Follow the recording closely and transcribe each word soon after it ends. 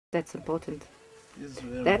That's important. It's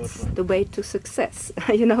very That's important. the way to success,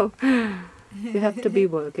 you know. You have to be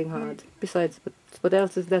working hard. Besides, what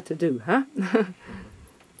else is there to do, huh?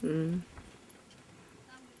 Mm.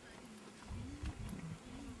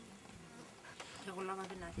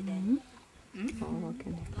 Oh,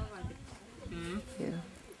 okay. Yeah.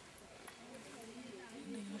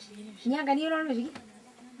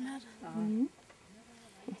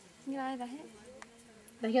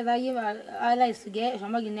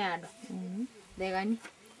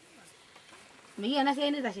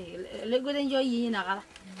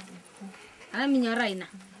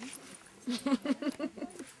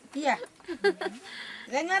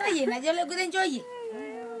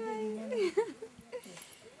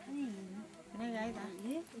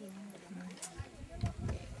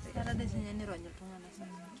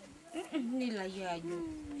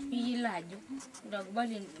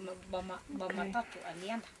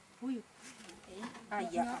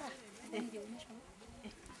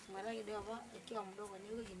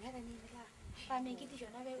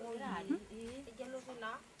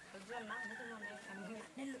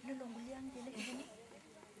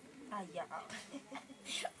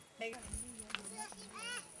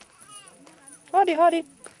 Howdy, howdy.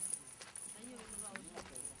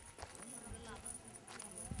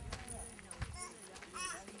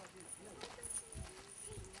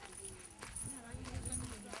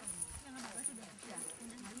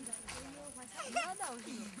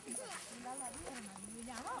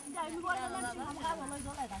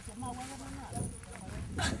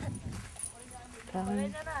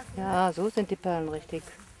 Perlen. Ja, so sind die Perlen richtig.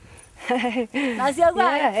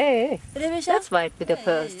 Yeah, hey. That's right with the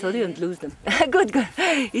pearls, so you don't lose them. Good, good.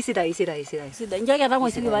 Easy there, easy there, easy there.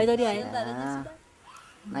 Yeah.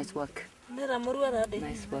 Nice work.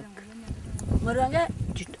 Nice work.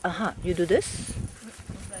 You do this?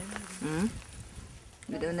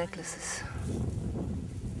 With the necklaces.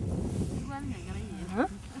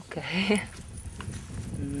 Okay.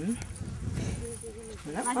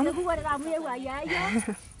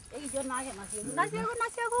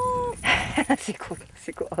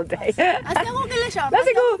 Nasiku all day.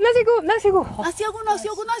 Nasiku.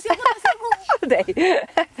 All day.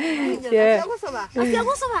 Yeah.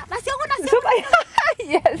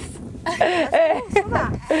 Yes.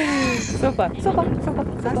 Sopa.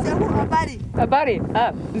 Abari.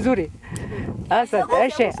 Nzuri. Asa,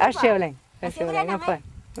 ashe oleng. Apa?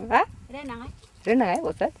 Hah? Renangai,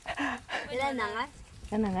 what's that?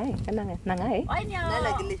 Nangai.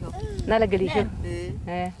 Nala gelisho.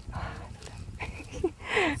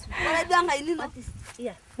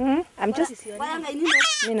 I'm just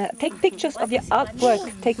take pictures of your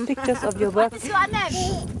artwork. Take pictures of your work.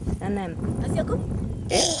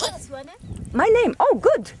 My name? Oh,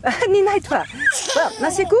 good. Ninaitwa. Well,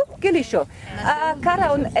 nasiku gelisho.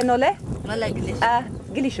 Kara enole.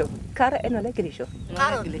 Gelisho. Kara enole gelisho.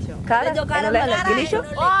 Kara enole gelisho.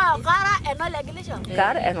 Oh, kara enole gelisho.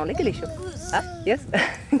 Kara enole gelisho. Yes.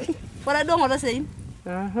 Para dong ora sein.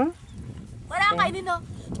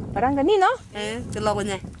 Paranga nino?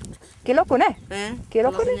 Kelokonya. Kilokune?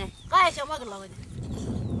 Kelokonya. Kaya sama kelokonya.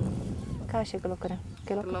 Kasha kilokune.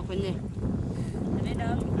 Kelokonya.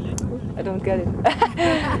 I don't get it.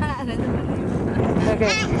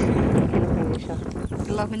 Okay.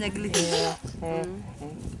 Kelokonya gelisho.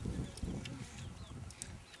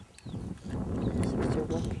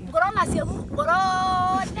 Corona sih,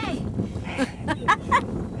 corona.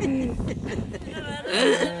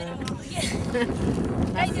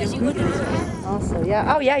 Also,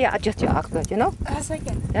 yeah. Oh, yeah. Adjust your artwork, you know?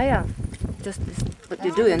 Yeah. Just what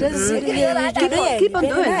you're doing. Keep on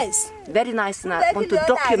doing. Nice. Very nice, and I want to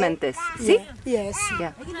document this. See? Yes.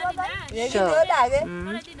 Yeah. Sure.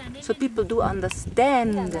 So people do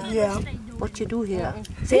understand what you do here.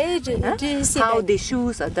 See? How the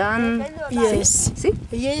shoes are done. Yes. See?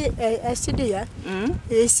 Easy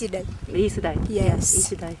day. Easy day. Yes.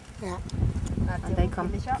 Easy day. Yeah. And they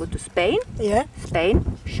go to Spain. Yeah.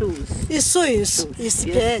 Spain, shoes. It's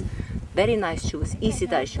Spain. Very nice shoes, easy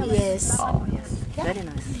dye shoes. Yes. Oh, yes. Very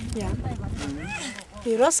nice. Yeah.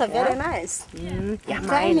 You're also very nice. Yeah,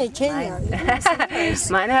 mine.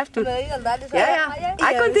 Mine have to. Yeah.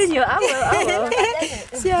 I continue. I will.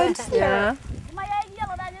 Yeah.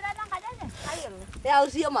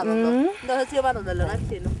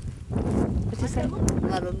 What you say?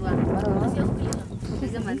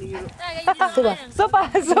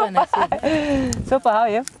 Sopa, how are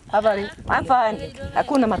you? How about you? I'm fine.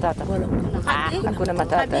 Hakuna matata. Hakuna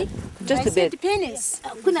matata. Just a bit. Penis.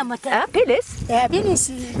 Penis? Yeah,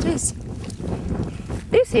 penis. Please.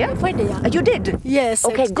 This here? You did? Yes.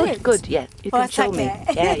 Okay, it's good, good. Yeah, you can show me.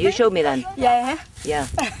 Yeah, you show me then. Yeah. Yeah,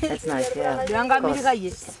 that's nice. Yeah.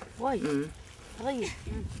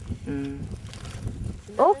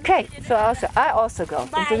 Okay, so I also go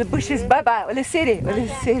into the bushes. Bye bye. Well, the city.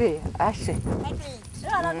 Ashe.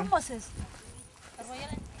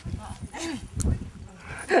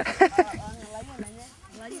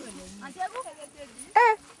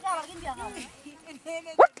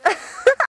 What?